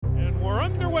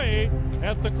underway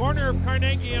at the corner of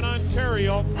Carnegie and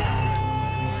Ontario.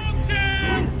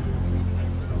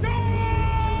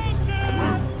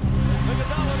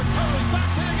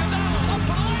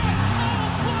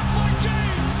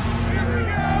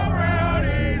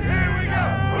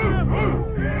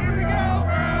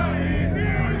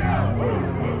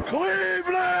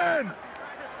 Cleveland!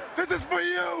 This is for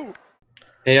you!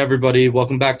 Hey everybody,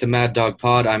 welcome back to Mad Dog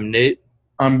Pod. I'm Nate.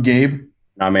 I'm Gabe.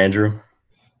 I'm Andrew.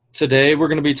 Today we're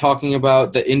going to be talking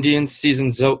about the Indians season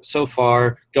so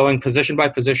far, going position by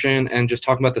position and just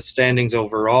talking about the standings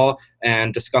overall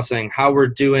and discussing how we're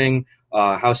doing,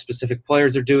 how specific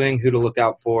players are doing, who to look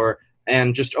out for,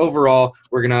 and just overall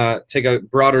we're going to take a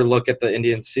broader look at the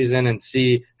Indians season and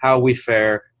see how we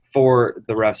fare for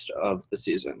the rest of the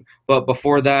season. But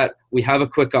before that, we have a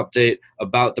quick update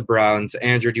about the Browns.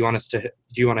 Andrew, do you want to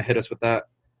hit us with that?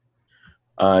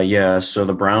 So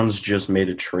the Browns just made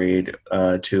a trade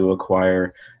to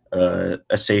acquire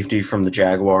a safety from the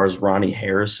Jaguars, Ronnie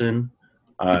Harrison.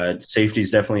 Safety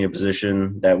is definitely a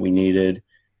position that we needed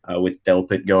with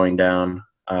Delpit going down.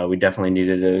 We definitely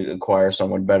needed to acquire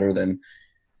someone better than,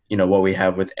 what we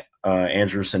have with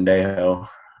Andrew Sendejo.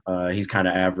 He's kind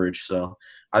of average, so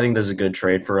I think this is a good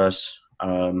trade for us.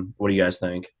 What do you guys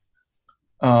think?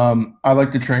 I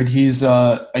like the trade. He's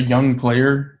a young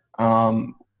player.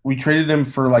 We traded him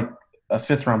for like a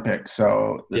 5th-round pick,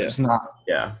 so it's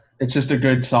just a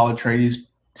good, solid trade.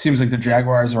 Seems like the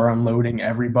Jaguars are unloading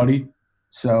everybody,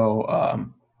 so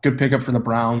good pickup for the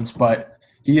Browns. But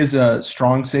he is a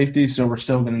strong safety, so we're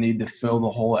still going to need to fill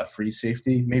the hole at free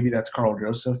safety. Maybe that's Carl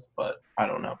Joseph, but I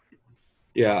don't know.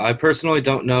 Yeah, I personally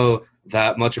don't know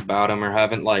that much about him or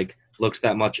haven't looked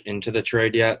that much into the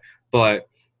trade yet, but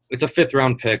it's a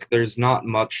 5th-round pick. There's not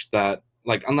much that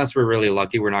unless we're really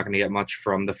lucky, we're not going to get much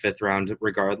from the 5th round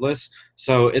regardless.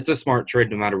 So it's a smart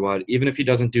trade no matter what. Even if he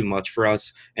doesn't do much for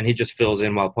us and he just fills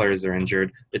in while players are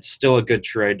injured, it's still a good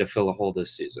trade to fill a hole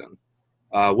this season.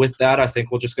 With that, I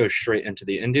think we'll just go straight into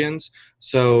the Indians.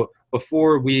 So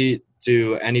before we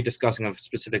do any discussing of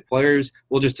specific players,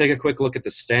 we'll just take a quick look at the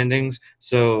standings.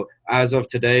 So as of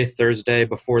today, Thursday,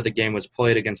 before the game was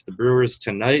played against the Brewers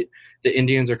tonight, the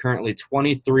Indians are currently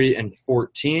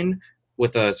 23-14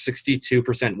 with a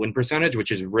 62% win percentage, which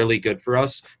is really good for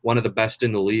us, one of the best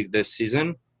in the league this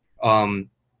season. And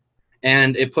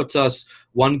it puts us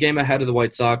 1 game ahead of the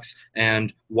White Sox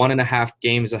and 1.5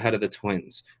 games ahead of the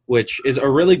Twins, which is a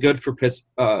really good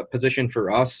position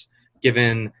for us,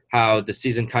 given how the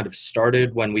season kind of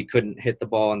started when we couldn't hit the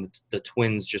ball and the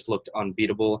Twins just looked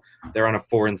unbeatable. They're on a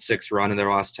 4-6 run in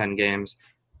their last 10 games.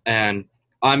 And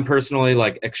I'm personally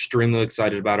extremely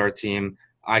excited about our team.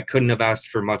 I couldn't have asked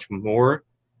for much more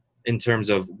in terms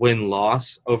of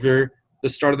win-loss over the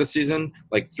start of the season.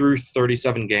 Through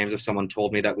 37 games, if someone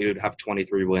told me that we would have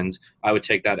 23 wins, I would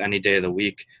take that any day of the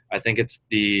week. I think it's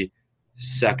the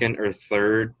 2nd or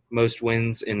 3rd most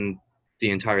wins in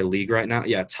the entire league right now.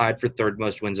 Yeah, tied for 3rd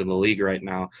most wins in the league right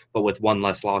now, but with 1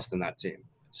 less loss than that team.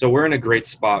 So we're in a great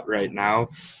spot right now.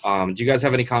 Do you guys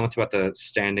have any comments about the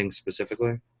standings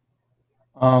specifically?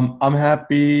 I'm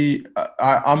happy.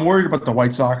 I'm worried about the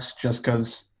White Sox just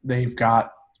because they've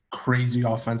got crazy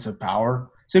offensive power.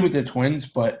 Same with the Twins,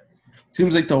 but it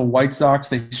seems like the White Sox,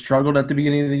 they struggled at the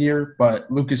beginning of the year,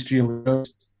 but Lucas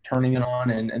Giolito's turning it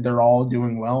on, and they're all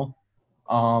doing well.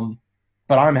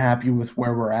 But I'm happy with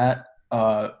where we're at.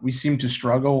 We seem to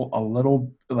struggle a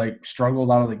little,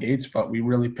 struggled out of the gates, but we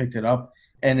really picked it up.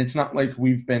 And it's not like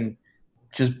we've been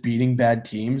just beating bad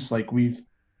teams. We've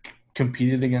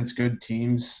competed against good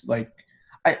teams.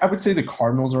 I would say the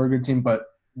Cardinals are a good team, but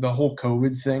the whole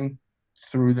COVID thing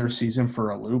threw their season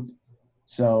for a loop.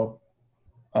 So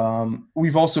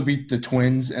we've also beat the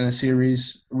Twins in a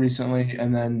series recently,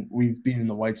 and then we've beaten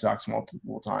the White Sox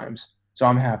multiple times. So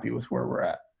I'm happy with where we're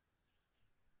at.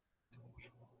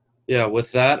 Yeah,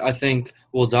 with that, I think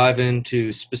we'll dive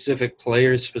into specific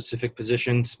players, specific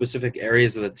positions, specific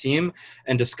areas of the team,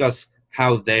 and discuss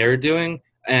how they are doing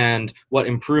and what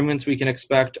improvements we can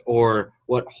expect or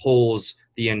what holes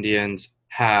the Indians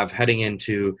have heading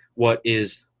into what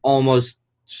is almost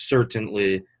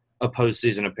certainly a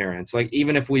postseason appearance.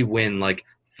 Even if we win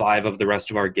 5 of the rest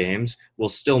of our games, we'll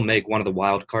still make one of the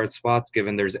wild card spots,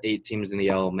 given there's 8 teams in the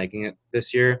L making it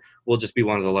this year. We'll just be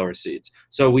one of the lower seeds.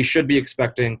 So we should be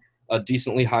expecting a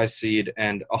decently high seed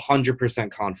and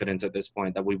 100% confidence at this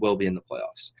point that we will be in the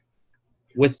playoffs.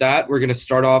 With that, we're going to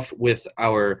start off with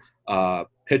our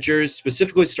pitchers,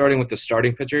 specifically starting with the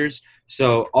starting pitchers.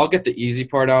 So I'll get the easy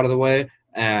part out of the way.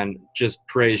 and just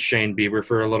praise Shane Bieber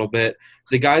for a little bit.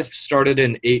 The guy's started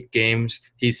in 8 games.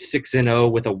 He's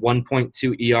 6-0 with a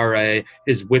 1.2 ERA.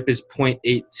 His WHIP is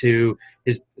 .82.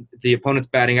 The opponent's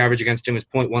batting average against him is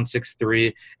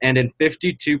 .163. And in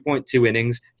 52.2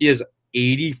 innings, he has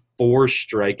 84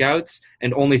 strikeouts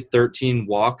and only 13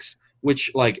 walks,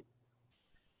 which, like,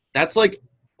 that's, like,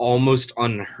 almost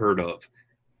unheard of.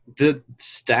 The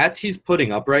stats he's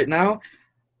putting up right now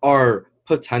are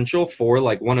potential for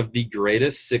like one of the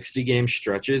greatest 60-game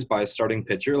stretches by a starting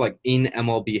pitcher like in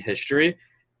MLB history.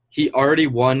 He already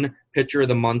won Pitcher of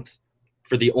the Month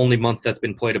for the only month that's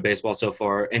been played of baseball so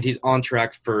far, and he's on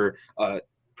track for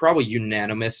probably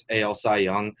unanimous AL Cy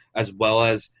Young, as well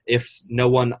as if no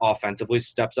one offensively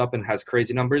steps up and has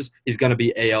crazy numbers, he's going to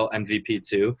be AL MVP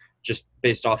too, just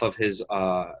based off of his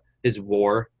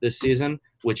WAR this season,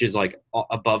 which is like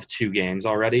above 2 games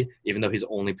already, even though he's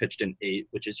only pitched in 8,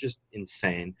 which is just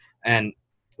insane. And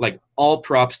like all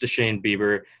props to Shane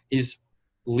Bieber. He's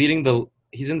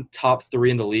in top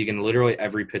 3 in the league in literally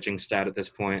every pitching stat at this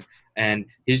point. And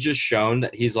he's just shown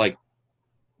that he's like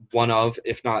one of,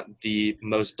 if not the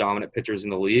most dominant pitchers in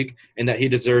the league, and that he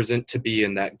deserves it to be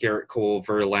in that Garrett Cole,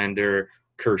 Verlander,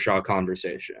 Kershaw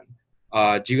conversation.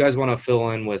 Do you guys want to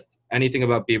fill in with anything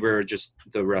about Bieber or just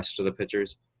the rest of the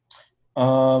pitchers?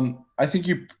 I think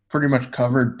you pretty much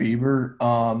covered Bieber.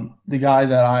 The guy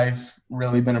that I've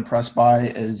really been impressed by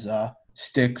is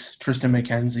Sticks, Tristan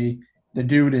McKenzie. The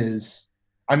dude is,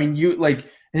 I mean, you like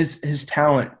his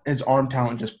talent, his arm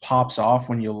talent just pops off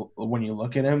when you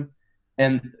look at him,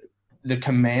 and the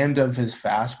command of his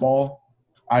fastball,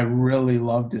 I really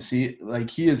love to see.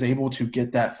 Like he is able to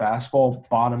get that fastball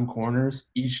bottom corners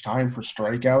each time for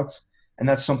strikeouts, and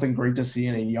that's something great to see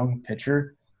in a young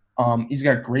pitcher. He's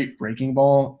got great breaking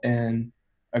ball and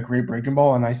I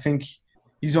think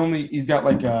he's got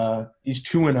like he's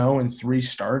 2-0 in 3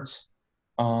 starts.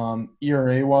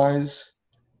 ERA wise,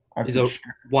 he's a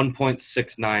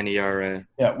 1.69 ERA.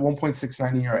 Yeah,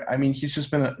 1.69 ERA. I mean, he's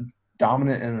just been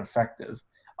dominant and effective.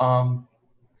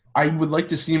 I would like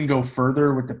to see him go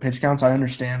further with the pitch counts. I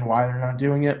understand why they're not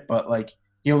doing it, but like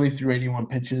he only threw 81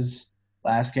 pitches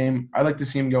last game. I'd like to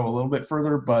see him go a little bit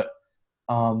further, but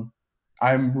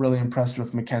I'm really impressed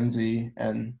with McKenzie,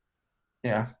 and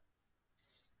yeah.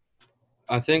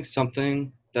 I think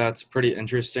something that's pretty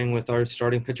interesting with our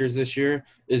starting pitchers this year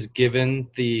is, given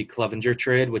the Clevenger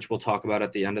trade, which we'll talk about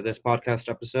at the end of this podcast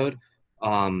episode,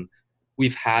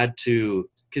 we've had to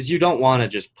 – because you don't want to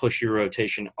just push your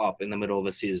rotation up in the middle of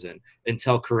a season and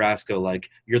tell Carrasco,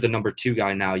 like, you're the number 2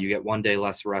 guy now. You get 1 day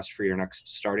less rest for your next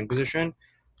starting position.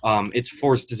 It's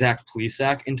forced Zach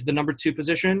Plesac into the number 2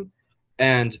 position,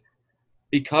 and –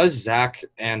 because Zach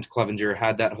and Clevenger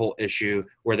had that whole issue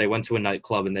where they went to a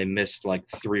nightclub and they missed like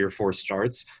 3 or 4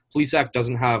 starts, Plesac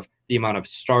doesn't have the amount of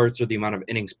starts or the amount of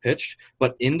innings pitched,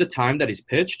 but in the time that he's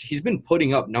pitched, he's been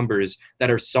putting up numbers that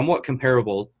are somewhat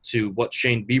comparable to what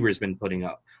Shane Bieber's been putting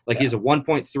up. Like He's a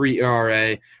 1.3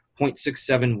 ERA,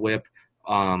 0.67 WHIP,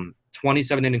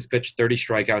 27 innings pitched, 30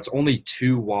 strikeouts, only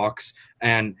 2 walks,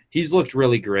 and he's looked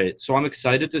really great. So I'm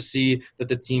excited to see that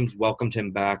the team's welcomed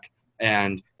him back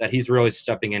and that he's really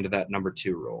stepping into that number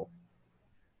 2 role.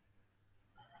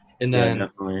 And then, yeah,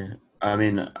 definitely. I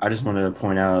mean, I just wanted to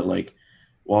point out, like,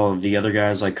 while the other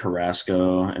guys like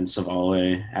Carrasco and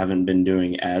Savale haven't been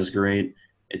doing as great,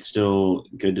 it's still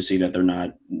good to see that they're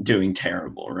not doing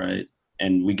terrible, right?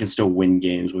 And we can still win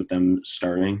games with them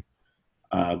starting.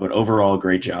 But overall,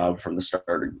 great job from the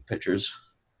starting pitchers.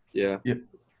 Yeah. Yep.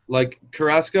 Like,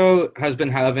 Carrasco has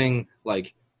been having,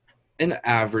 like, an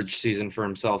average season for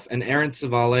himself. And Aaron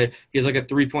Savale, he's like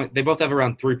they both have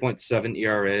around 3.7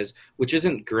 ERAs, which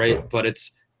isn't great, but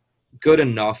it's good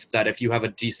enough that if you have a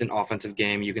decent offensive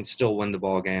game, you can still win the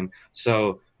ball game.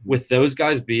 So with those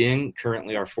guys being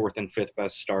currently our 4th and 5th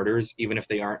best starters, even if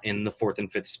they aren't in the 4th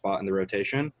and 5th spot in the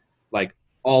rotation, like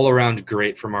all around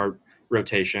great from our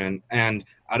rotation. And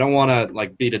I don't want to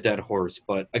like beat a dead horse,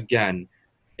 but again,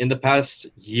 in the past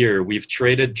year, we've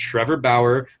traded Trevor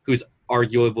Bauer, who's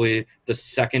arguably the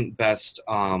 2nd best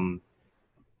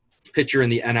pitcher in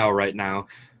the NL right now,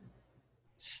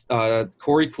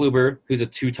 Corey Kluber, who's a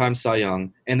 2-time Cy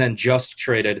Young, and then just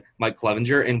traded Mike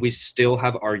Clevenger, and we still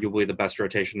have arguably the best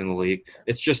rotation in the league.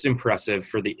 It's just impressive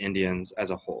for the Indians as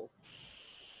a whole.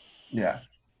 Yeah.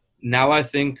 Now I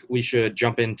think we should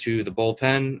jump into the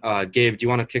bullpen. Gabe, do you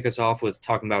want to kick us off with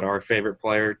talking about our favorite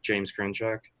player, James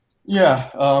Karinchak? Yeah,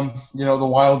 the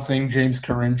wild thing, James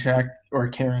Karinchak,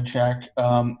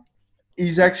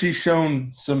 he's actually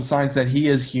shown some signs that he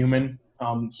is human.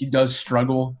 He does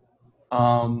struggle.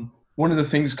 One of the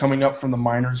things coming up from the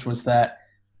minors was that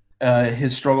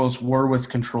his struggles were with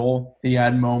control. He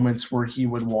had moments where he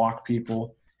would walk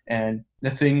people. And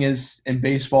the thing is, in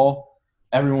baseball,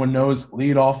 everyone knows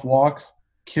leadoff walks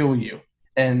kill you.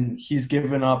 And he's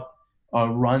given up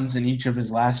runs in each of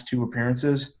his last 2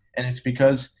 appearances, and it's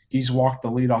because he's walked the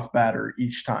leadoff batter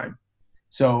each time.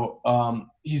 So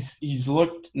he's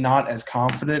looked not as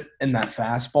confident in that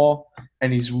fastball,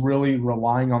 and he's really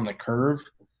relying on the curve.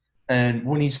 And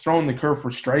when he's throwing the curve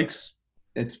for strikes,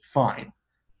 it's fine.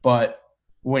 But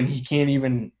when he can't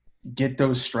even get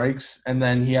those strikes and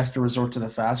then he has to resort to the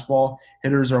fastball,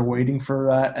 hitters are waiting for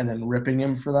that and then ripping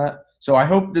him for that. So I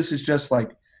hope this is just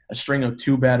like a string of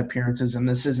 2 bad appearances, and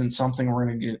this isn't something we're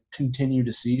going to continue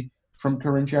to see from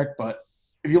Karinchak. But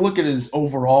if you look at his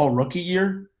overall rookie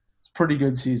year, it's a pretty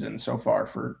good season so far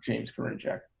for James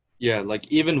Karinchak. Yeah,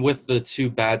 like even with the 2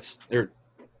 bad or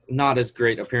not as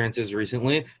great appearances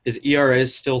recently, his ERA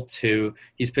is still 2.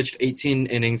 He's pitched 18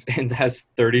 innings and has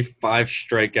 35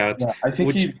 strikeouts. Yeah, I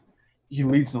think he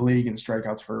leads the league in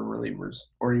strikeouts for relievers,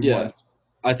 or he was.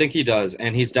 I think he does,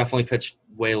 and he's definitely pitched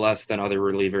way less than other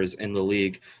relievers in the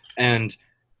league. And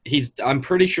I'm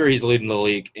pretty sure he's leading the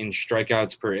league in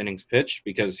strikeouts per innings pitched,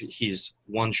 because he's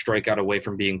 1 strikeout away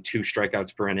from being 2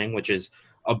 strikeouts per inning, which is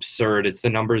absurd. It's the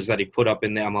numbers that he put up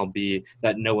in the MLB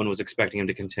that no one was expecting him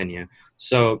to continue.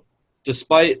 So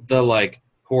despite the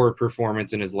poor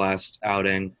performance in his last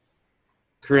outing,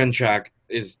 Karinchak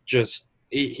is just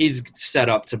he's set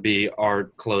up to be our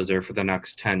closer for the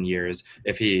next 10 years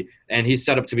he's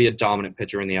set up to be a dominant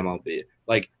pitcher in the MLB.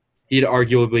 Like, he'd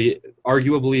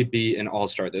arguably be an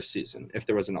all-star this season if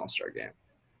there was an all-star game.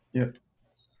 Yep.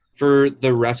 For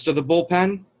the rest of the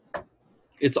bullpen,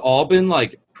 it's all been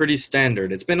pretty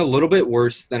standard. It's been a little bit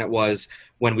worse than it was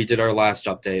when we did our last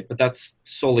update, but that's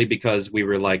solely because we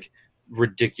were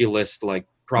ridiculous,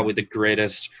 probably the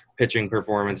greatest pitching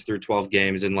performance through 12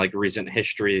 games in recent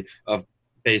history of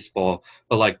baseball.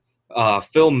 But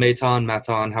Phil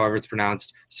Maton, however it's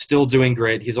pronounced, still doing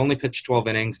great. He's only pitched 12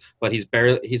 innings, but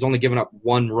he's only given up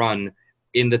 1 run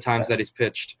in the times that he's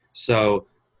pitched. So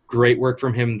great work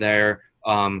from him there.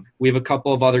 We have a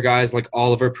couple of other guys like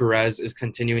Oliver Perez is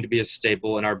continuing to be a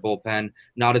staple in our bullpen.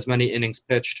 Not as many innings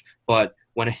pitched, but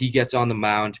when he gets on the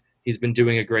mound, he's been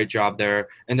doing a great job there.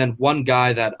 And then one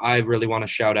guy that I really want to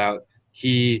shout out,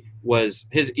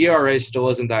 his ERA still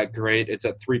isn't that great. It's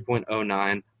at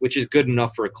 3.09, which is good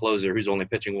enough for a closer who's only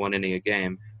pitching 1 inning a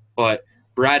game. But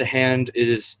Brad Hand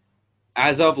is,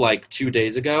 as of 2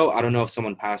 days ago, I don't know if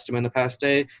someone passed him in the past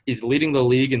day, he's leading the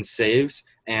league in saves,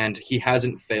 and he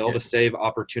hasn't failed a save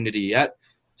opportunity yet.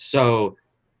 So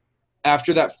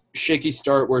after that shaky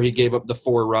start where he gave up the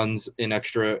 4 runs in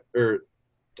extra, or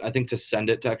I think to send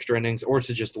it to extra innings or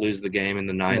to just lose the game in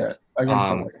the 9th. Yeah, against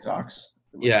the White Sox.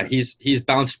 Yeah, he's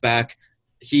bounced back.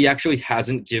 He actually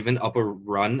hasn't given up a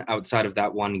run outside of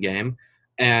that 1 game,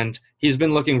 and he's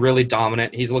been looking really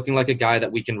dominant. He's looking like a guy that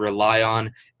we can rely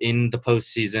on in the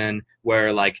postseason,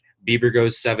 where Bieber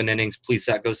goes 7 innings,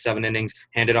 Plesac goes 7 innings,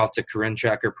 hand it off to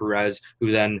Karinchak or Perez,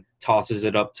 who then tosses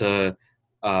it up to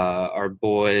our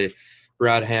boy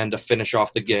Brad Hand to finish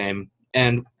off the game.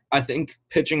 And I think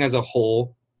pitching as a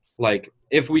whole,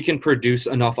 if we can produce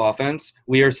enough offense,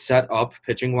 we are set up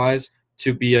pitching-wise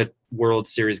to be a World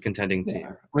Series contending team.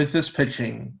 Yeah. With this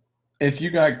pitching, if you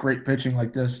got great pitching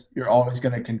like this, you're always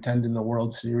going to contend in the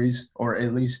World Series, or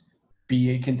at least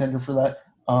be a contender for that.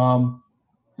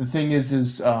 The thing is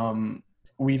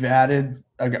we've added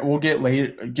 – we'll get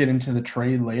into the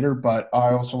trade later, but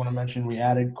I also want to mention we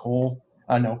added Cal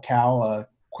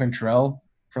Quantrill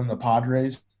from the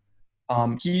Padres.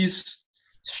 He's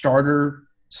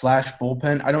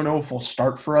starter/bullpen. I don't know if he'll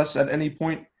start for us at any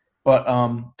point, but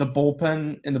the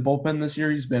bullpen this year,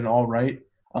 he's been all right.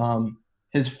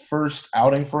 His first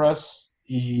outing for us,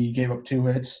 he gave up 2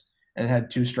 hits and had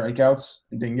 2 strikeouts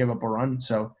and didn't give up a run,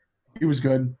 so he was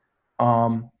good.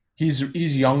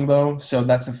 He's young though, so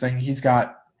that's the thing. He's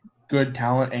got good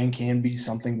talent and can be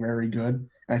something very good.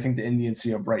 And I think the Indians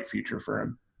see a bright future for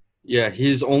him. Yeah,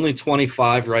 he's only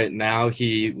 25 right now.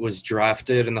 He was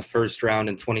drafted in the first round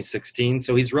in 2016,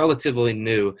 so he's relatively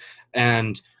new.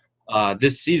 And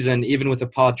this season, even with the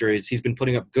Padres, he's been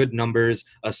putting up good numbers,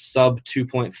 a sub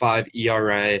 2.5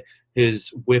 ERA. His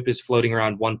whip is floating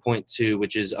around 1.2,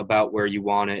 which is about where you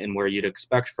want it and where you'd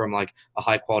expect from a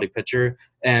high-quality pitcher.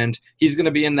 And he's going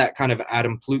to be in that kind of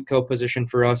Adam Plutko position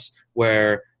for us,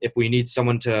 where if we need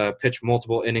someone to pitch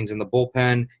multiple innings in the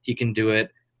bullpen, he can do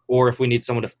it. Or if we need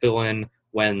someone to fill in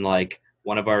when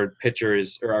one of our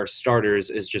pitchers or our starters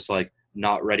is just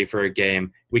not ready for a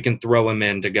game, we can throw him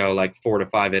in to go 4 to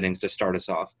 5 innings to start us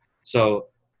off. So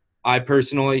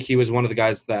he was one of the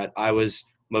guys that I was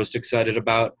most excited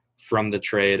about from the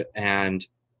trade, and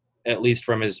at least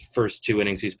from his first 2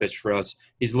 innings he's pitched for us,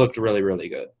 he's looked really, really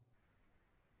good.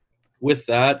 With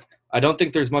that, I don't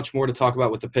think there's much more to talk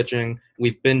about with the pitching.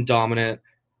 We've been dominant.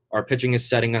 Our pitching is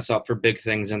setting us up for big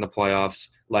things in the playoffs.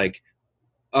 Like,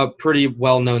 a pretty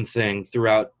well-known thing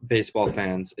throughout baseball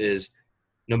fans is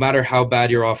no matter how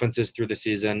bad your offense is through the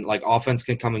season, like, offense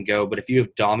can come and go, but if you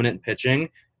have dominant pitching,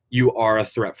 you are a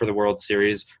threat for the World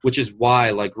Series, which is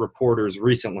why, like, reporters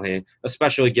recently,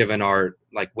 especially given our,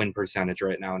 like, win percentage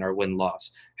right now and our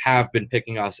win-loss, have been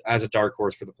picking us as a dark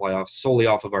horse for the playoffs solely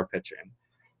off of our pitching.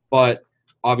 But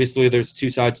obviously there's 2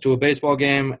 sides to a baseball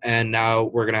game, and now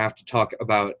we're going to have to talk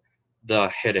about the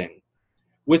hitting.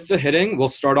 With the hitting, we'll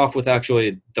start off with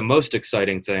actually the most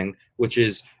exciting thing, which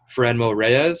is Franmil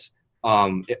Reyes.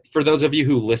 For those of you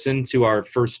who listened to our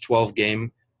first 12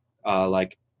 game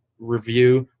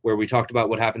review where we talked about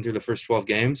what happened through the first 12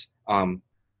 games,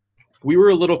 we were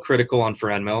a little critical on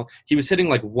Franmil. He was hitting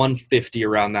like 150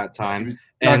 around that time.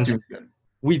 Not too good.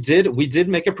 We did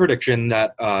make a prediction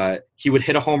that he would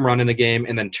hit a home run in a game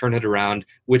and then turn it around,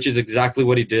 which is exactly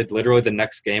what he did literally the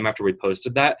next game after we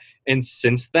posted that. And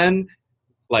since then,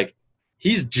 like,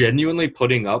 he's genuinely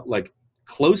putting up like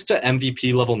close to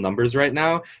MVP level numbers right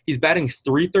now. He's batting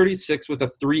 .336 with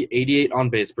a .388 on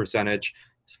base percentage.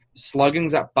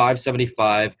 Slugging's at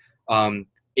 .575.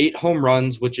 8 home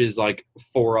runs, which is like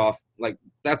 4 off. Like,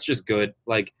 that's just good.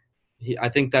 Like, I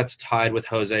think that's tied with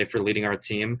Jose for leading our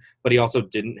team, but he also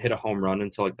didn't hit a home run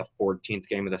until like the 14th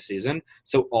game of the season.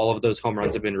 So all of those home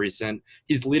runs have been recent.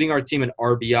 He's leading our team in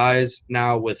RBIs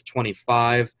now with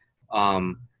 25.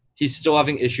 He's still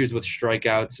having issues with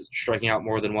strikeouts, striking out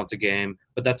more than once a game,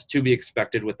 but that's to be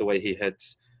expected with the way he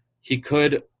hits.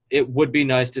 It would be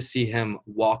nice to see him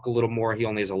walk a little more. He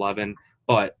only has 11,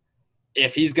 but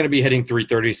if he's going to be hitting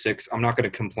 .336, I'm not going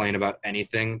to complain about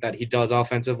anything that he does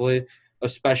offensively,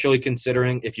 especially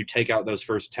considering if you take out those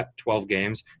first 12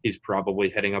 games, he's probably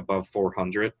hitting above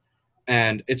 400.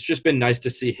 And it's just been nice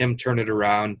to see him turn it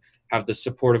around, have the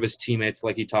support of his teammates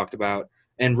like he talked about,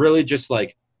 and really just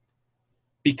like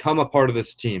become a part of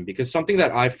this team. Because something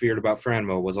that I feared about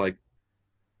Franmil was like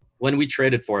when we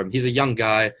traded for him, he's a young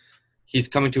guy, he's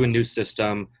coming to a new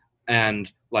system,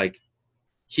 and like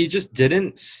he just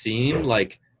didn't seem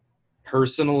like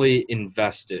personally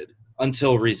invested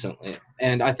until recently.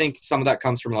 And I think some of that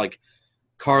comes from like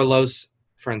Carlos,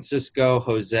 Francisco,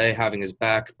 Jose having his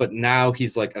back, but now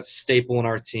he's like a staple in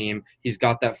our team. He's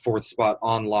got that 4th spot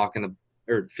on lock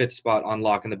or 5th spot on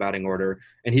lock in the batting order,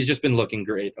 and he's just been looking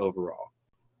great overall.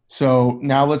 So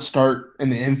now let's start in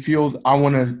the infield. I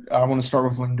want to start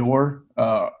with Lindor.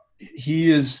 He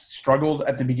has struggled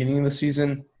at the beginning of the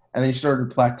season, and then he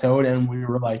started plateaued, and we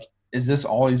were like, is this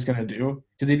all he's going to do?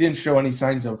 Because he didn't show any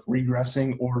signs of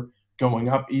regressing or going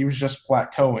up. He was just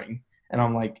plateauing. And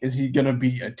I'm like, is he going to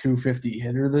be a 250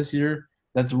 hitter this year?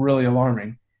 That's really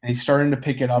alarming. And he's starting to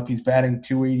pick it up. He's batting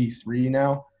 .283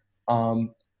 now.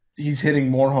 He's hitting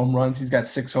more home runs. He's got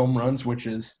 6 home runs, which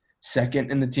is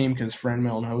second in the team because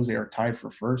Franmil and Jose are tied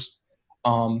for first.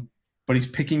 But he's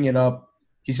picking it up.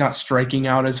 He's not striking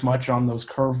out as much on those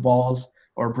curve balls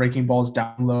or breaking balls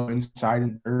down low inside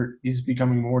and dirt. He's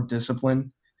becoming more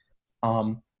disciplined.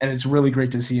 And it's really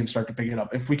great to see him start to pick it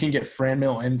up. If we can get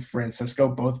Franmil and Francisco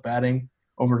both batting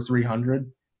over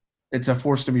 300, it's a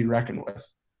force to be reckoned with.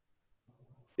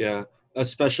 Yeah,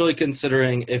 especially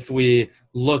considering if we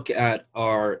look at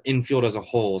our infield as a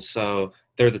whole. So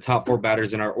they're the top 4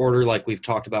 batters in our order, like we've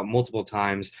talked about multiple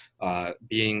times,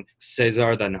 being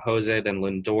Cesar, then Jose, then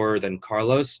Lindor, then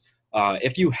Carlos.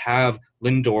 If you have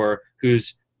Lindor,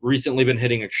 who's recently been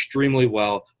hitting extremely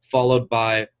well, followed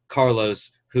by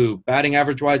Carlos, who batting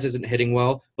average-wise isn't hitting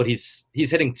well, but he's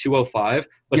hitting .205,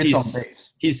 but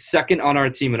he's second on our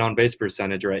team in on-base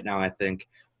percentage right now, I think,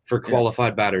 for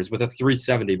qualified batters with a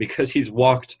 .370 because he's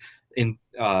walked in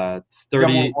 30 – He's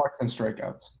got more walks than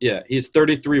strikeouts. Yeah, he's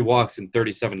 33 walks in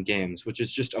 37 games, which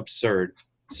is just absurd.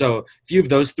 So if you have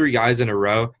those 3 guys in a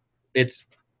row, it's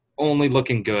only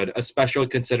looking good, especially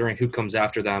considering who comes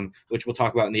after them, which we'll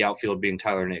talk about in the outfield being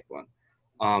Tyler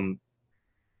Naquin.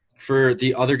 For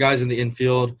the other guys in the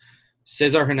infield,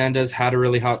 Cesar Hernandez had a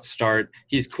really hot start.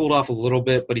 He's cooled off a little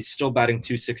bit, but he's still batting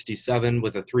 .267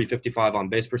 with a .355 on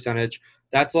base percentage.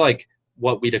 That's like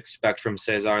what we'd expect from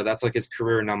Cesar. That's like his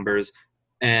career numbers.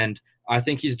 And I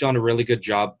think he's done a really good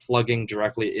job plugging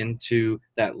directly into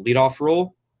that leadoff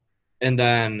role. And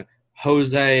then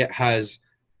Jose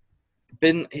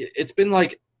it's been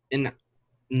like an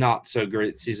not so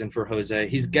great season for Jose.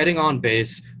 He's getting on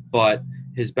base, but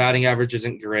his batting average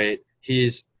isn't great.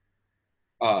 He's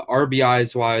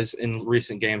RBIs wise in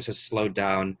recent games has slowed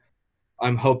down.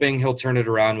 I'm hoping he'll turn it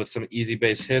around with some easy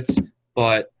base hits,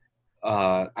 but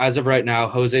as of right now,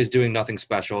 Jose's doing nothing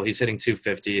special. He's hitting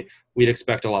 250. We'd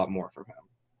expect a lot more from him.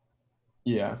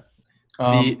 Yeah.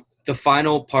 The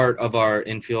final part of our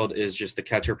infield is just the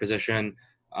catcher position.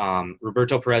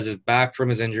 Roberto Perez is back from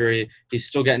his injury. He's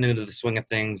still getting into the swing of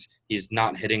things. He's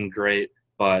not hitting great,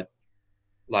 but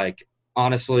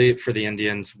honestly, for the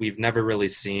Indians, we've never really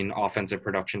seen offensive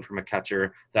production from a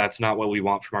catcher. That's not what we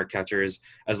want from our catchers.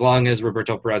 As long as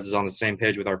Roberto Perez is on the same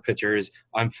page with our pitchers,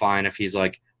 I'm fine if he's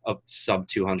a sub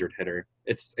 200 hitter.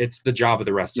 It's the job of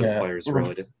the rest of the players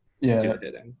really to do the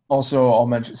hitting. Also, I'll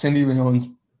mention Sandy Leon's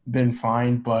been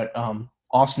fine, but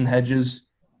Austin Hedges,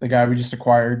 the guy we just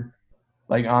acquired,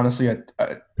 honestly,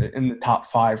 in the top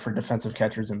 5 for defensive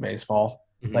catchers in baseball.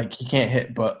 Mm-hmm. He can't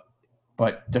hit, but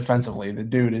defensively, the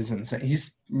dude is insane.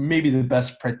 He's maybe the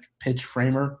best pitch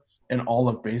framer in all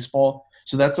of baseball.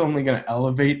 So that's only going to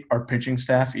elevate our pitching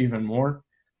staff even more.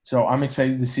 So I'm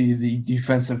excited to see the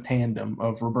defensive tandem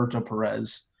of Roberto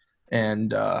Perez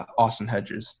and Austin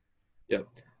Hedges. Yep.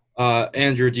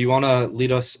 Andrew, do you want to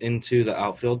lead us into the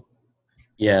outfield?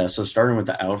 Yeah, so starting with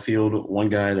the outfield, one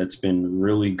guy that's been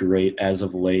really great as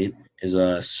of late is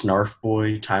Snarf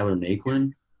Boy Tyler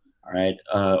Naquin. All right.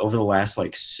 Over the last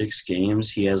 6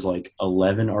 games, he has 11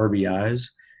 RBIs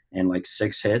and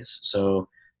 6 hits. So,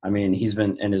 I mean,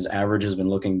 his average has been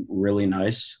looking really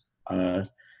nice.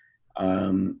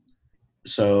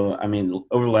 So, I mean,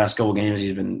 over the last couple games,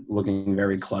 he's been looking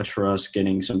very clutch for us,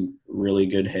 getting some really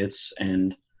good hits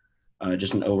and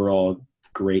just an overall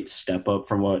great step up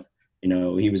from what,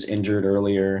 he was injured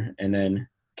earlier and then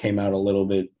came out a little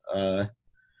bit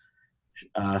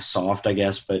soft, I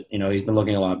guess, but he's been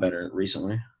looking a lot better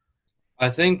recently. I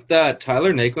think that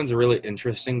Tyler Naquin's a really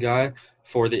interesting guy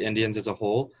for the Indians as a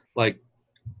whole.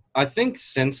 I think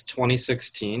since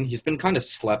 2016, he's been kind of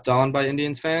slept on by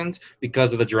Indians fans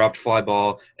because of the dropped fly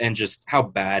ball and just how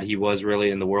bad he was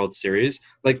really in the World Series.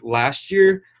 Last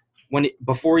year,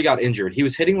 before he got injured, he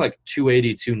was hitting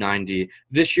 280, 290.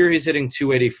 This year he's hitting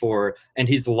 284, and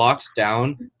he's locked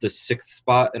down the 6th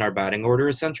spot in our batting order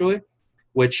essentially,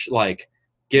 which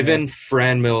given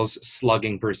Franmil's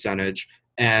slugging percentage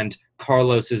and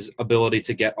Carlos's ability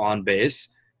to get on base,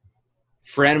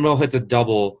 Franmil hits a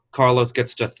double, Carlos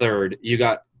gets to 3rd. You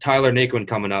got Tyler Naquin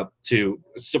coming up to,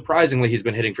 surprisingly, he's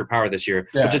been hitting for power this year,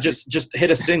 but to just hit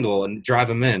a single and drive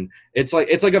him in. It's like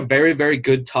a very, very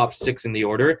good top 6 in the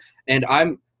order. And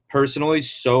I'm personally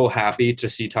so happy to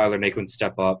see Tyler Naquin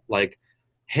step up.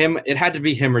 It had to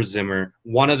be him or Zimmer.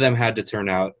 One of them had to turn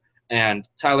out. And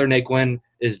Tyler Naquin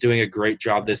is doing a great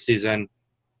job this season.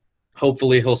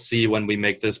 Hopefully he'll see when we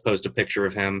make this post a picture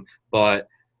of him. But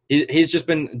he's just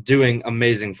been doing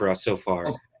amazing for us so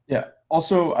far. Yeah.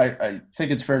 Also, I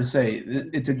think it's fair to say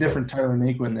it's a different Tyler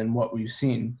Naquin than what we've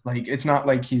seen. It's not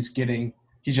like he's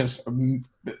just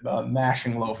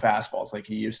mashing low fastballs like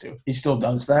he used to. He still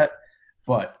does that,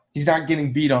 but he's not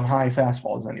getting beat on high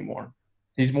fastballs anymore.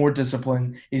 He's more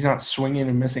disciplined. He's not swinging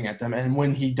and missing at them. And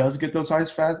when he does get those high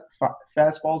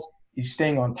fastballs, he's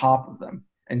staying on top of them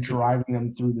and driving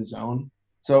them through the zone.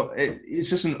 So it's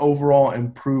just an overall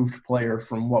improved player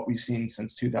from what we've seen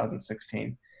since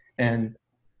 2016. And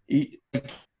he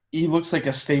looks like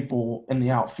a staple in the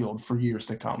outfield for years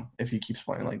to come if he keeps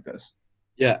playing like this.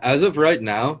 Yeah, as of right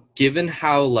now, given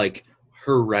how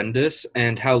horrendous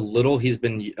and how little he's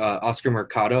been Oscar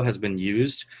Mercado has been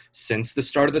used since the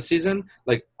start of the season,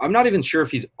 I'm not even sure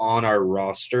if he's on our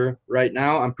roster right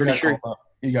now. I'm pretty sure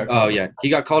he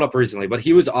got called up recently, but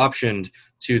he was optioned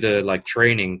to the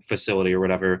training facility or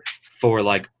whatever for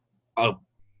a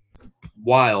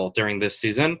while during this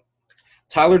season.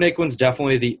 Tyler Naquin's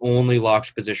definitely the only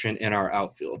locked position in our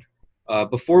outfield.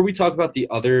 Before we talk about the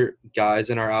other guys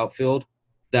in our outfield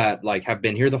that have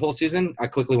been here the whole season, I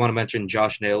quickly want to mention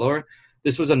Josh Naylor.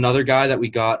 This was another guy that we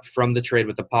got from the trade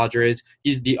with the Padres.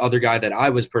 He's the other guy that I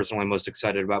was personally most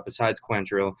excited about besides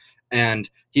Quantrill. And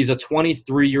he's a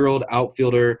 23-year-old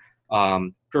outfielder,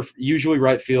 usually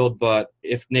right field, but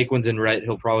if Naquin's in right,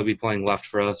 he'll probably be playing left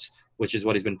for us, which is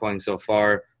what he's been playing so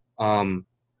far.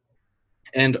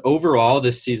 And overall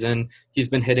this season, he's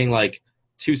been hitting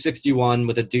 261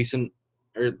 with a decent,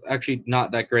 or actually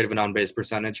not that great of an on-base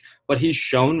percentage, but he's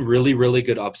shown really, really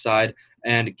good upside.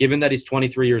 And given that he's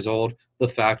 23 years old, the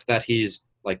fact that he's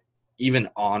even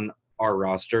on our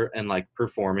roster and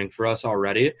performing for us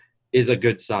already is a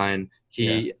good sign.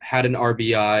 He had an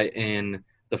RBI in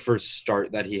the first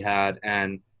start that he had,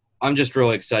 and I'm just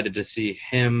really excited to see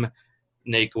him,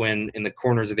 Naquin, in the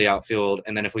corners of the outfield.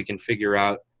 And then if we can figure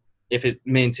out if it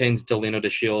maintains Delino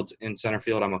DeShields in center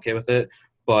field, I'm okay with it.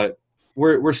 But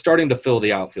we're starting to fill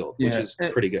the outfield, which is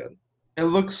pretty good. It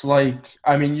looks like,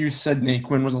 I mean, you said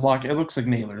Naquin was a lock. It looks like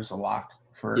Naylor's a lock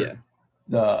Yeah.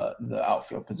 for the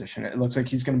outfield position. It looks like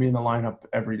he's going to be in the lineup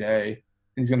every day.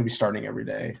 He's going to be starting every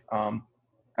day.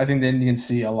 I think the Indians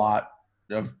see a lot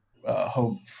of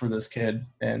hope for this kid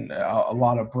and a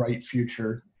lot of bright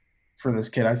future for this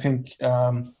kid. I think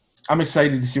I'm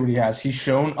excited to see what he has. He's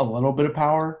shown a little bit of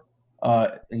power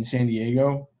in San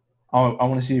Diego. I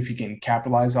want to see if he can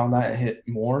capitalize on that and hit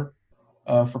more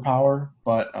for power,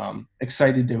 but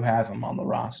excited to have him on the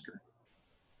roster.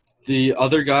 The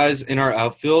other guys in our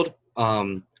outfield,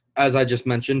 as I just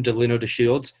mentioned, Delino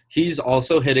DeShields, he's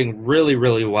also hitting really,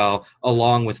 really well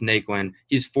along with Naquin.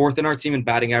 He's fourth in our team in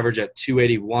batting average at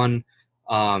 281.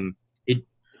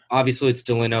 Obviously, it's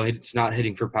Delino. It's not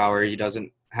hitting for power. He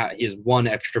has one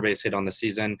extra base hit on the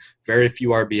season, very few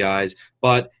RBIs,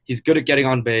 but he's good at getting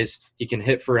on base. He can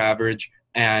hit for average,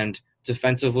 and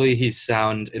defensively, he's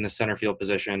sound in the center field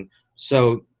position.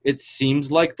 So it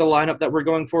seems like the lineup that we're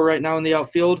going for right now in the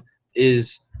outfield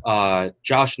is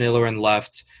Josh Naylor in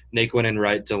left, Naquin in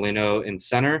right, Delino in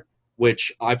center,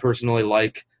 which I personally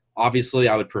like. Obviously,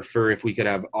 I would prefer if we could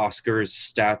have Oscar's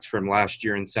stats from last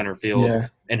year in center field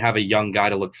and have a young guy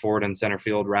to look forward in center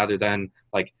field rather than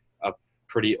like a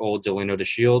pretty old Delino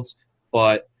DeShields.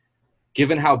 But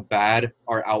given how bad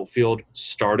our outfield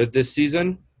started this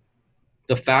season,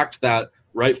 the fact that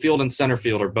right field and center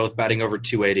field are both batting over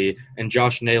 280 and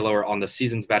Josh Naylor on the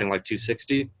season's batting like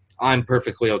 260, I'm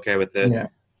perfectly okay with it. Yeah.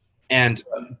 And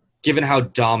given how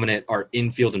dominant our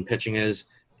infield and pitching is,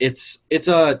 it's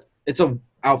a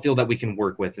outfield that we can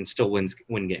work with and still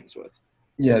win games with.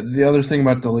 Yeah, the other thing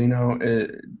about Delino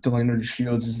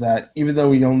DeShields is that even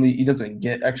though he doesn't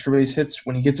get extra base hits,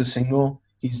 when he gets a single,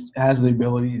 he has the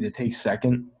ability to take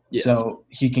second. Yeah. So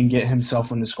he can get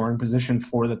himself into scoring position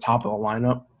for the top of the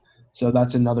lineup. So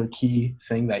that's another key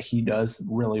thing that he does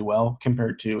really well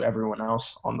compared to everyone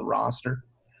else on the roster.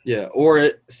 Yeah,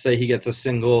 or say he gets a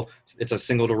single, it's a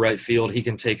single to right field, he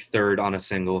can take third on a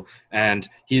single, and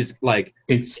he's like,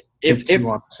 if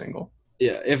single.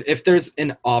 Yeah, if there's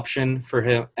an option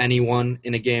for anyone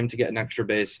in a game to get an extra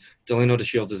base, Delino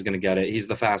DeShields is going to get it. He's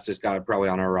the fastest guy probably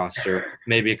on our roster,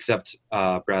 maybe except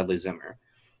Bradley Zimmer.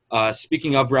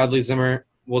 Speaking of Bradley Zimmer,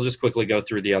 we'll just quickly go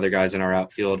through the other guys in our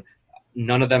outfield.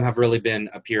 None of them have really been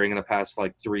appearing in the past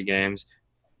 3 games,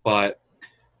 but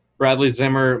Bradley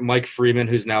Zimmer, Mike Freeman,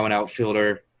 who's now an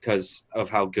outfielder because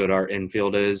of how good our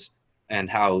infield is and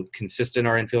how consistent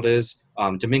our infield is.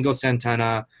 Domingo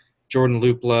Santana, Jordan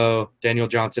Luplow, Daniel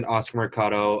Johnson, Oscar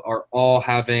Mercado are all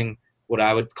having what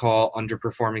I would call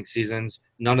underperforming seasons.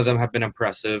 None of them have been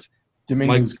impressive.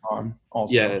 Domingo's gone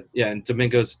also. Yeah, and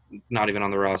Domingo's not even on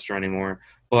the roster anymore.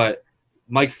 But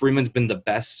Mike Freeman's been the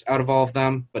best out of all of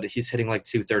them, but he's hitting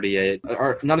 238.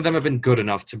 None of them have been good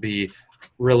enough to be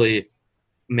really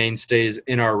mainstays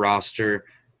in our roster.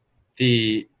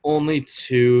 The only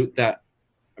 2 that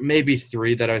maybe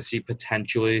 3 that I see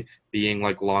potentially being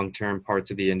long-term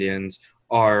parts of the Indians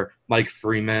are Mike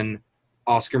Freeman,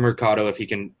 Oscar Mercado, if he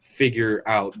can figure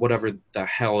out whatever the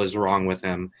hell is wrong with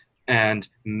him, and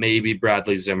maybe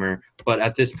Bradley Zimmer. But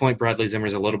at this point, Bradley Zimmer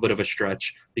is a little bit of a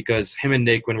stretch because him and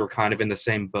Naquin were kind of in the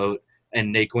same boat,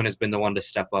 and Naquin has been the one to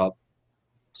step up.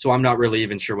 So I'm not really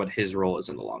even sure what his role is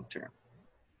in the long term.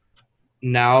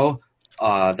 Now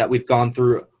that we've gone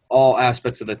through all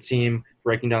aspects of the team,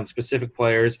 breaking down specific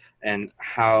players and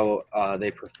how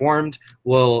they performed,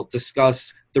 we'll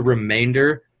discuss the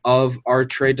remainder of our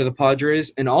trade to the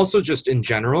Padres and also just in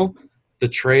general the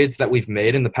trades that we've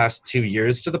made in the past 2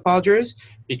 years to the Padres,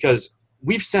 because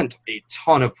we've sent a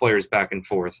ton of players back and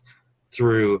forth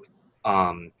through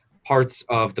parts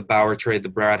of the Bauer trade, the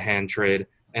Brad Hand trade,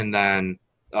 and then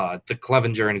the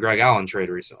Clevenger and Greg Allen trade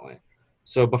recently.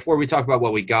 So before we talk about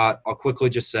what we got, I'll quickly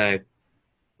just say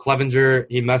Clevenger,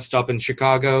 he messed up in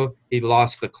Chicago. He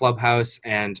lost the clubhouse,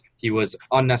 and he was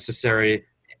unnecessary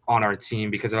on our team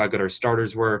because of how good our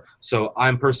starters were. So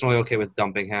I'm personally okay with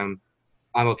dumping him.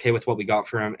 I'm okay with what we got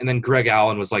for him. And then Greg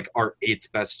Allen was our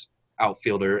 8th best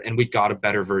outfielder, and we got a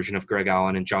better version of Greg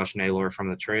Allen and Josh Naylor from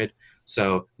the trade.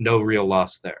 So no real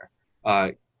loss there.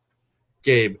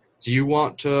 Gabe, do you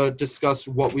want to discuss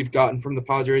what we've gotten from the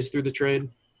Padres through the trade?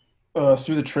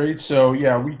 Through the trade. So,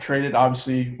 yeah, we traded,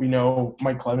 obviously, we know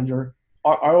Mike Clevenger.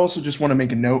 I also just want to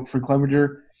make a note for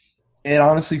Clevenger. It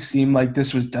honestly seemed like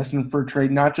this was destined for a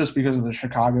trade, not just because of the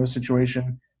Chicago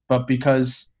situation, but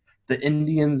because the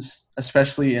Indians,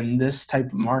 especially in this type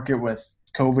of market with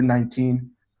COVID-19,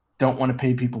 don't want to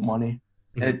pay people money.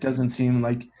 Mm-hmm. It doesn't seem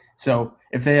like – so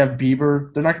if they have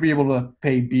Bieber, they're not going to be able to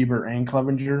pay Bieber and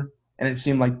Clevenger, and it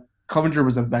seemed like Clevenger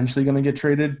was eventually going to get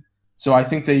traded. So I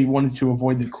think they wanted to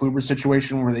avoid the Kluber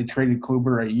situation where they traded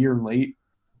Kluber a year late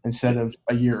instead of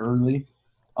a year early.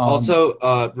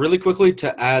 Also, really quickly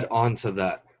to add on to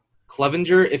that,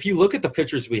 Clevenger, if you look at the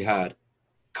pitchers we had,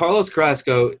 Carlos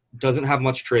Carrasco doesn't have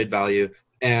much trade value.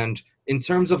 And in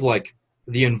terms of like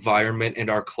the environment and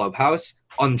our clubhouse,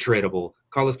 untradeable.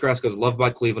 Carlos Carrasco is loved by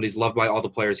Cleveland. He's loved by all the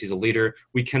players. He's a leader.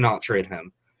 We cannot trade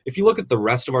him. If you look at the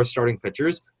rest of our starting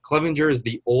pitchers, Clevenger is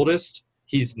the oldest.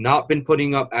 He's not been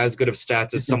putting up as good of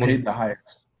stats as someone. Paid the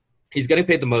highest. He's getting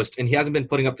paid the most, and he hasn't been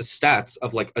putting up the stats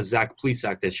of like a Zach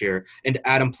Plesac this year, and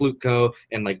Adam Plutko,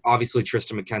 and like obviously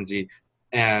Tristan McKenzie,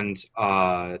 and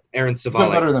Aaron Savale.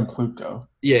 Still better than Plutko.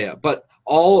 Yeah, but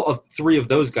all of three of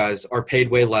those guys are paid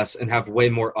way less and have way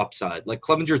more upside. Like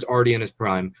Clevenger's already in his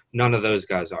prime. None of those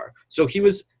guys are. So he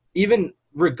was, even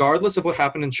regardless of what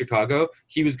happened in Chicago,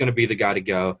 he was going to be the guy to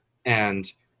go. And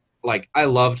like I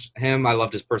loved him. I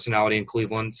loved his personality in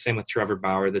Cleveland. Same with Trevor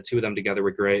Bauer. The two of them together were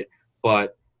great.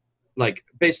 But like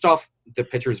based off the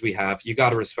pitchers we have, you got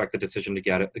to respect the decision to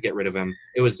get rid of him.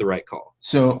 It was the right call.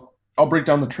 So I'll break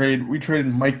down the trade. We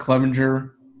traded Mike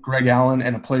Clevenger, Greg Allen,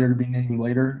 and a player to be named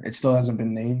later. It still hasn't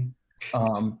been named.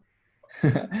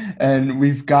 And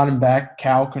we've gotten back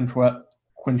Cal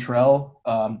Quintrell,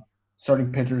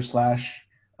 starting pitcher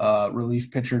 / relief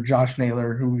pitcher, Josh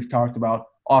Naylor, who we've talked about,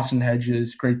 Austin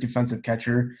Hedges, great defensive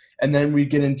catcher. And then we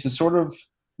get into sort of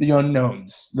the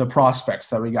unknowns, the prospects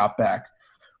that we got back.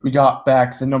 We got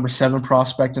back the number 7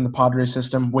 prospect in the Padres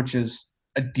system, which is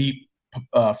a deep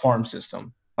farm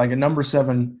system. Like a number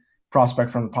 7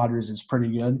 prospect from the Padres is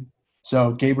pretty good.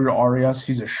 So Gabriel Arias,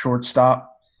 he's a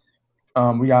shortstop.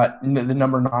 We got the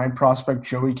number 9 prospect,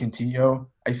 Joey Cantillo.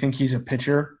 I think he's a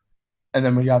pitcher. And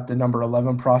then we got the number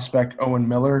 11 prospect, Owen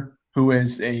Miller, who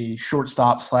is a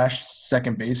shortstop /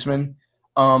 second baseman.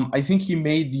 I think he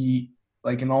made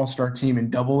an all-star team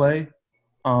in Double-A.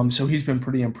 So he's been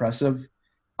pretty impressive.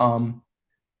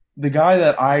 The guy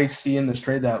that I see in this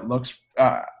trade that looks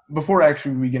before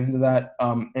actually we get into that,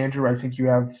 Andrew, I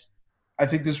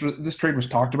think this trade was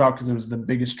talked about because it was the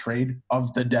biggest trade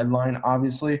of the deadline,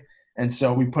 obviously. And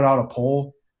so we put out a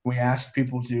poll. We asked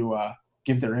people to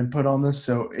give their input on this.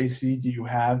 So AC, do you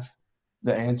have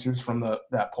the answers from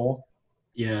that poll?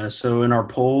 Yeah. So in our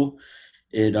poll,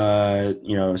 it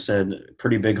said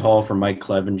pretty big haul for Mike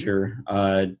Clevenger.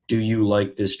 Do you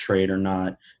like this trade or not?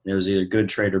 And it was either good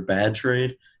trade or bad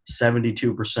trade.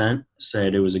 72%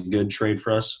 said it was a good trade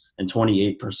for us, and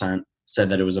 28% said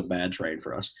that it was a bad trade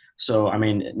for us. So, I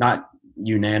mean, not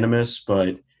unanimous,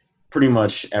 but pretty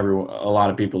much a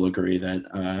lot of people agree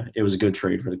that it was a good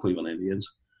trade for the Cleveland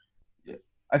Indians.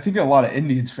 I think a lot of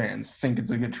Indians fans think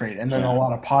it's a good trade, and then a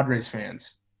lot of Padres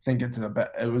fans think it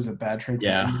was a bad trade for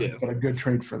them, but a good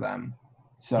trade for them.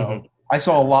 So I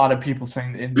saw a lot of people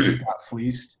saying the Indians got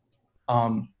fleeced.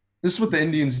 This is what the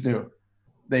Indians do.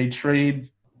 They trade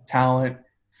talent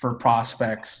for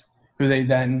prospects who they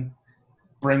then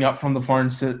bring up from the farm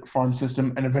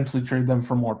system and eventually trade them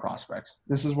for more prospects.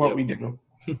 This is what we do.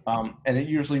 And it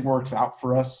usually works out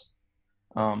for us.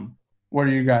 What are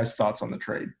you guys' thoughts on the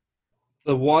trade?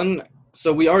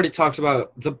 So we already talked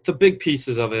about the big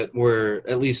pieces of it were,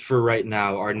 at least for right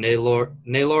now, are Naylor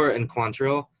and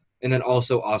Quantrill, and then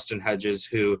also Austin Hedges,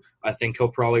 who I think he'll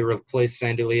probably replace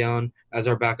Sandy Leon as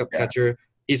our backup catcher.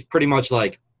 He's pretty much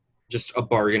like just a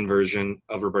bargain version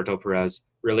of Roberto Perez.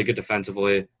 Really good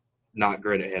defensively, not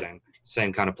great at hitting.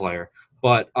 Same kind of player.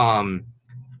 But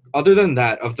other than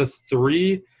that, of the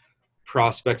 3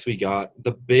 prospects we got,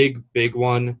 the big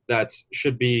one that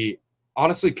should be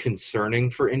honestly concerning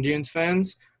for Indians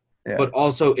fans, but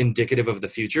also indicative of the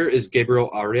future, is Gabriel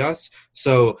Arias.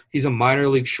 So he's a minor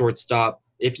league shortstop.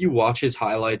 If you watch his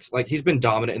highlights, like he's been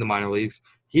dominant in the minor leagues.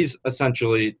 He's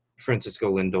essentially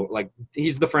Francisco Lindor. Like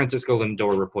he's the Francisco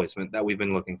Lindor replacement that we've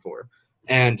been looking for.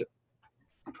 And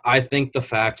I think the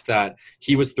fact that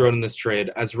he was thrown in this trade,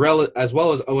 as well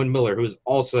as Owen Miller, who is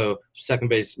also second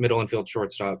base, middle infield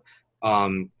shortstop,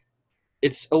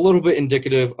 it's a little bit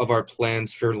indicative of our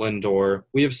plans for Lindor.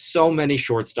 We have so many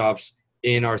shortstops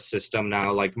in our system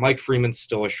now. Like Mike Freeman's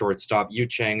still a shortstop. Yu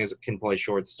Chang can play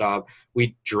shortstop.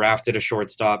 We drafted a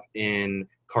shortstop in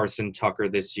Carson Tucker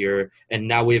this year, and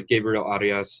now we have Gabriel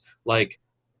Arias. Like,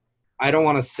 I don't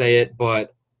want to say it,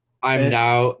 but I'm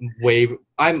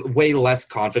way less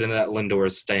confident that Lindor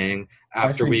is staying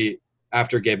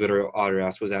after Gabriel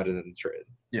Arias was added in the trade.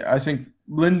 Yeah, I think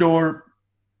Lindor,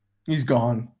 he's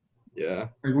gone. Yeah.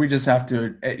 We just have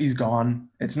to – he's gone.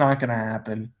 It's not going to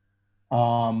happen.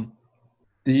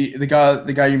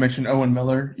 The guy you mentioned, Owen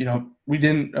Miller, we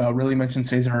didn't really mention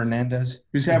Cesar Hernandez,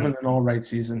 who's having an all right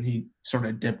season. He sort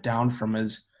of dipped down from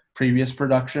his previous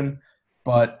production.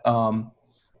 But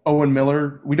Owen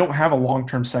Miller, we don't have a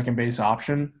long-term second base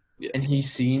option, Yeah. and he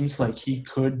seems like he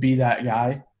could be that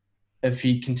guy if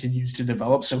he continues to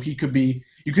develop. So he could be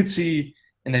 – you could see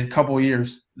in a couple of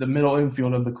years the middle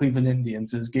infield of the Cleveland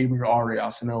Indians is Gabriel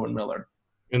Arias and Owen Miller.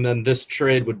 And then this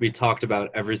trade would be talked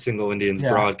about every single Indians Yeah.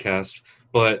 broadcast.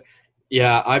 But,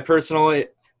 yeah, I personally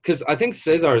 – because I think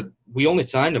Cesar, we only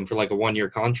signed him for like a 1-year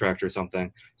contract or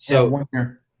something. So, 1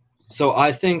 year. So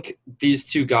I think these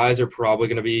two guys are probably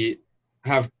going to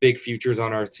have big futures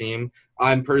on our team.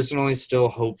 I'm personally still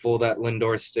hopeful that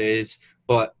Lindor stays.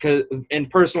 And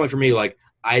personally for me, like,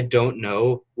 I don't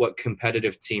know what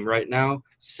competitive team right now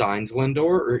signs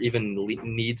Lindor or even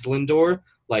needs Lindor.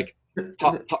 Like,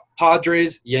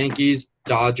 Padres, Yankees,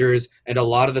 Dodgers, and a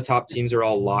lot of the top teams are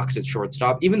all locked at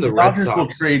shortstop. Even the Red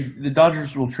Sox. The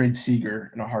Dodgers will trade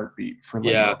Seager in a heartbeat for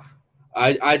Lindor. Yeah,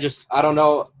 I don't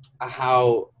know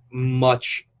how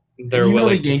much they're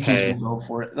willing to pay. Will go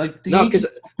for it. Like because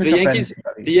the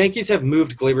Yankees have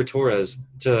moved Gleyber Torres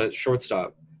to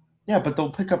shortstop. Yeah, but they'll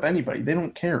pick up anybody. They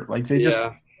don't care. Like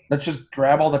let's just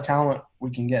grab all the talent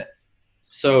we can get.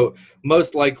 So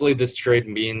most likely this trade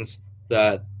means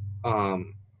that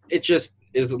it just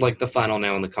is like the final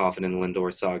nail in the coffin in the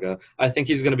Lindor saga. I think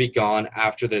he's going to be gone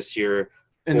after this year.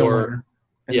 Probably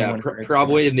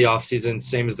in the offseason,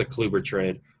 same as the Kluber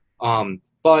trade.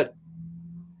 But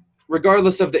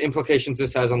regardless of the implications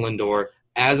this has on Lindor,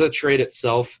 as a trade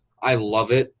itself, I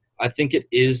love it. I think it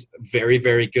is very,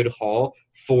 very good haul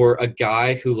for a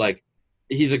guy who, like,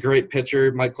 he's a great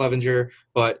pitcher, Mike Clevinger,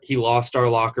 but he lost our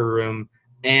locker room,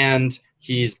 and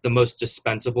he's the most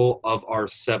dispensable of our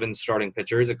 7 starting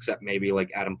pitchers, except maybe,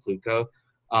 like, Adam Plutko.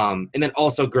 And then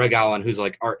also Greg Allen, who's,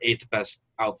 like, our 8th best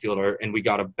outfielder, and we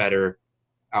got a better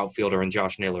outfielder in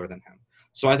Josh Naylor than him.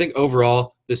 So I think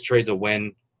overall this trade's a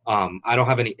win. I don't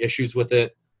have any issues with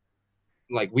it.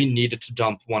 Like, we needed to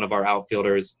dump one of our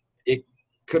outfielders. It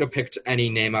could have picked any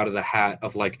name out of the hat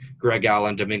of, like, Greg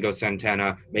Allen, Domingo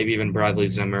Santana, maybe even Bradley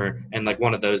Zimmer, and, like,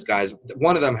 one of those guys.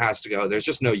 One of them has to go. There's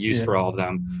just no use for all of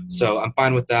them. So I'm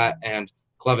fine with that. And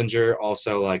Clevinger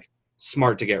also, like,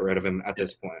 smart to get rid of him at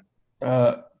this point.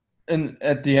 And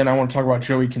at the end, I want to talk about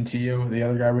Joey Cantillo, the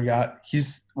other guy we got.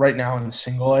 He's right now in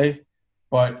single A,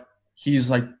 but he's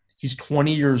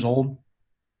 20 years old.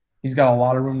 He's got a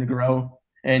lot of room to grow.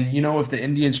 And, you know, if the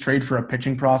Indians trade for a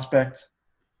pitching prospect,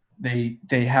 they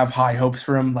have high hopes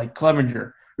for him. Like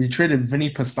Clevinger, we traded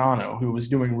Vinny Pastano, who was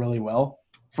doing really well,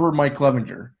 for Mike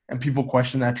Clevinger. And people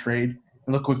question that trade.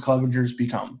 And look what Clevinger's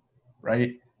become,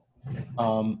 right?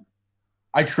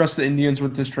 I trust the Indians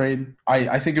with this trade.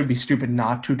 I think it would be stupid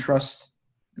not to trust.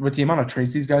 With the amount of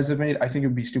trades these guys have made, I think it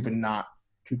would be stupid not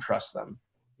to trust them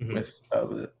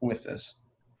with this.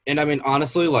 And, I mean,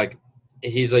 honestly, like,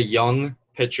 he's a young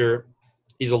pitcher.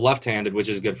 He's a left-handed, which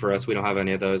is good for us. We don't have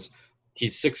any of those.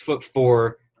 He's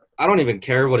 6'4". I don't even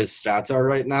care what his stats are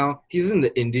right now. He's in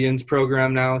the Indians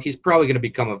program now. He's probably going to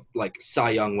become a, like, Cy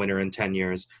Young winner in 10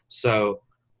 years. So,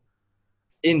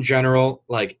 in general,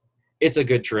 like, it's a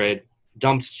good trade.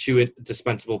 Dumped 2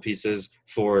 dispensable pieces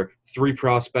for 3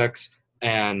 prospects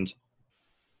and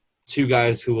 2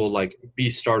 guys who will, like, be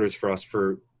starters for us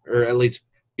or at least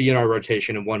be in our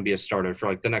rotation and one be a starter for,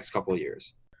 like, the next couple of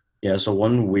years. Yeah, so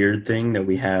one weird thing that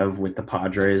we have with the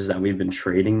Padres is that we've been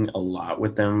trading a lot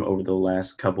with them over the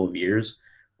last couple of years,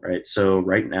 right? So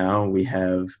right now we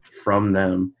have from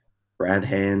them Brad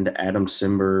Hand, Adam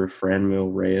Simber, Franmil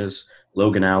Reyes,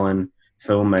 Logan Allen,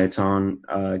 Phil Maton,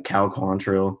 Cal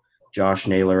Quantrill, Josh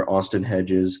Naylor, Austin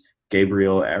Hedges,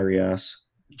 Gabriel Arias,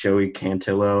 Joey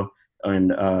Cantillo,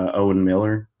 and Owen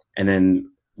Miller. And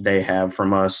then they have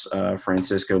from us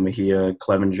Francisco Mejia,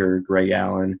 Clevinger, Greg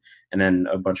Allen, and then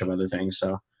a bunch of other things.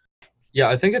 So, yeah,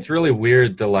 I think it's really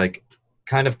weird the, like,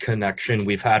 kind of connection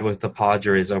we've had with the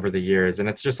Padres over the years. And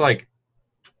it's just like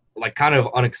kind of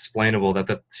unexplainable that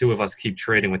the two of us keep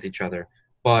trading with each other.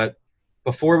 But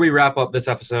before we wrap up this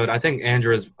episode, I think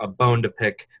Andrew has a bone to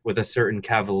pick with a certain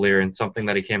Cavalier and something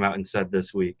that he came out and said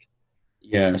this week.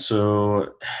 Yeah,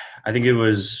 so I think it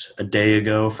was a day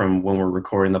ago from when we're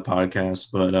recording the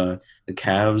podcast, but the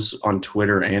Cavs on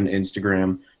Twitter and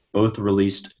Instagram both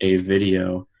released a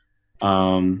video,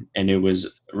 and it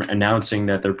was announcing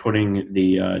that they're putting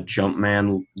the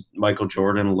Jumpman Michael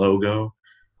Jordan logo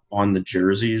on the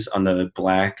jerseys, on the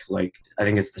black, like, I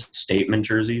think it's the statement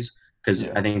jerseys, because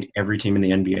I think every team in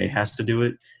the NBA has to do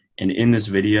it. And in this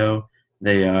video,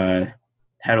 they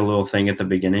had a little thing at the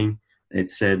beginning.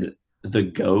 It said, "The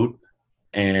GOAT,"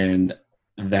 and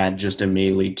that just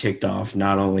immediately ticked off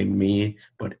not only me,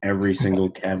 but every single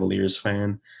Cavaliers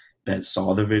fan that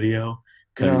saw the video.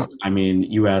 Because, I mean,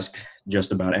 you ask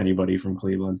just about anybody from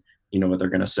Cleveland, you know what they're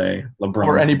gonna say. LeBron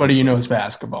Or anybody who knows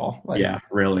basketball. Like, yeah,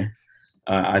 really.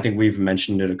 I think we've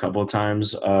mentioned it a couple of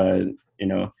times. You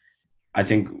know, I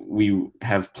think we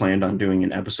have planned on doing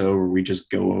an episode where we just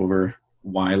go over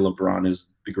why LeBron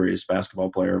is the greatest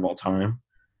basketball player of all time.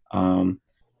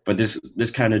 But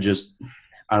this kind of just,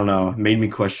 I don't know, made me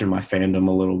question my fandom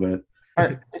a little bit.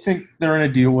 I think they're in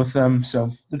a deal with them,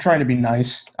 so they're trying to be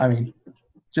nice. I mean,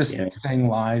 just Yeah. saying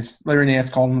lies. Larry Nance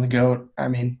called him the GOAT. I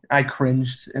mean, I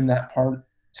cringed in that part.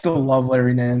 Still love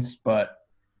Larry Nance, but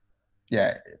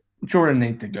yeah, Jordan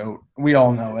ain't the GOAT. We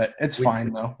all know it. It's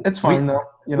fine though. It's fine though.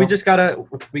 You know?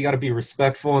 We gotta be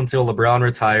respectful until LeBron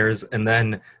retires, and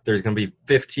then there's gonna be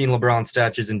 15 LeBron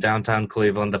statues in downtown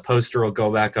Cleveland. The poster will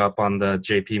go back up on the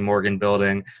J.P. Morgan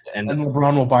building, and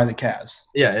LeBron will buy the Cavs.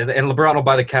 Yeah, and LeBron will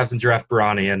buy the Cavs and draft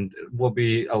Bronny, and we'll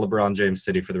be a LeBron James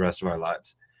city for the rest of our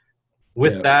lives.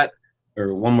 With that,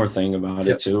 or one more thing about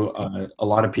it too, a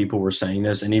lot of people were saying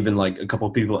this, and even like a couple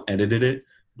of people edited it,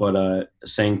 but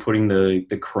saying putting the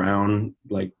crown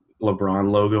like LeBron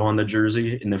logo on the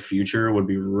jersey in the future would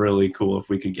be really cool if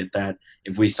we could get that.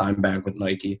 If we sign back with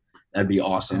Nike, that'd be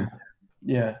awesome.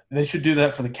 Yeah, they should do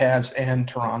that for the Cavs and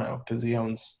Toronto because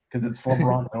it's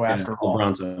LeBron after all.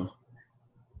 LeBron.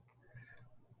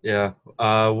 Yeah.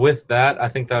 With that, I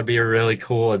think that would be a really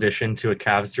cool addition to a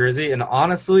Cavs jersey, and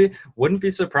honestly, wouldn't be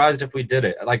surprised if we did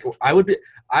it. Like, I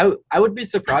would be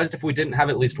surprised if we didn't have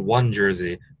at least one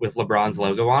jersey with LeBron's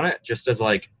logo on it, just as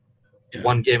like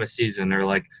one game a season, or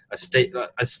like a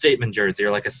statement jersey,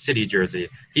 or like a city jersey.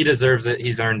 He deserves it.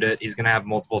 He's earned it. He's gonna have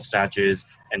multiple statues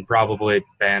and probably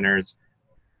banners.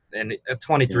 And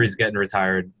 23 is getting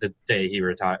retired the day he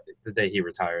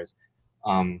retires.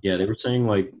 Yeah, they were saying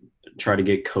like try to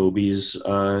get Kobe's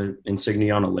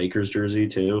insignia on a Lakers jersey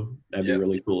too. That'd be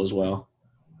really cool as well.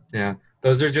 Yeah,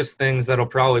 those are just things that'll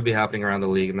probably be happening around the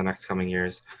league in the next coming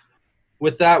years.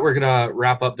 With that, we're going to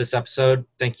wrap up this episode.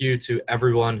 Thank you to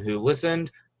everyone who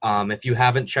listened. If you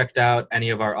haven't checked out any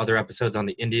of our other episodes on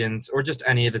the Indians or just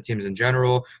any of the teams in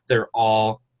general, they're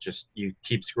all just, you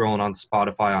keep scrolling on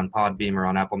Spotify, on Podbeam, or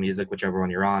on Apple Music, whichever one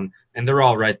you're on, and they're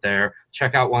all right there.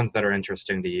 Check out ones that are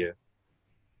interesting to you.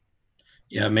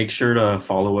 Yeah, make sure to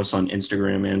follow us on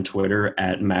Instagram and Twitter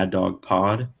at Mad Dog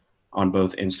Pod on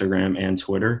both Instagram and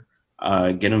Twitter.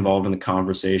 Get involved in the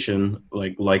conversation,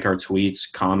 like our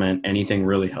tweets, comment, anything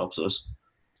really helps us.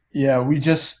 Yeah, we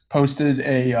just posted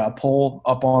a poll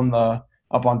up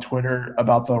on Twitter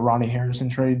about the Ronnie Harrison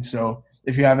trade. So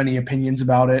if you have any opinions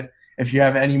about it, if you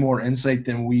have any more insight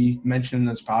than we mentioned in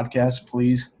this podcast,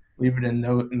 please leave it in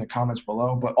the comments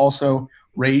below. But also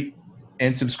rate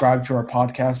and subscribe to our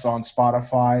podcast on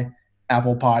Spotify,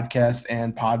 Apple Podcast,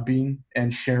 and Podbean,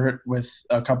 and share it with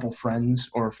a couple friends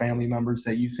or family members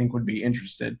that you think would be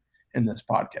interested in this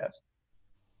podcast.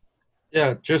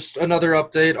 Yeah, just another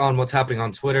update on what's happening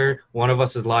on Twitter. One of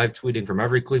us is live tweeting from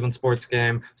every Cleveland sports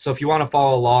game. So if you want to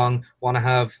follow along, want to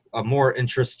have a more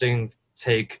interesting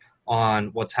take on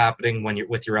what's happening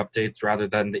with your updates rather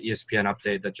than the ESPN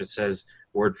update that just says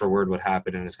word for word what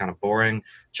happened and is kind of boring,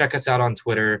 check us out on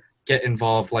Twitter. Get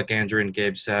involved like Andrew and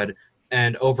Gabe said.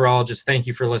 And overall, just thank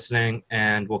you for listening,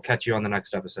 and we'll catch you on the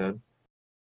next episode.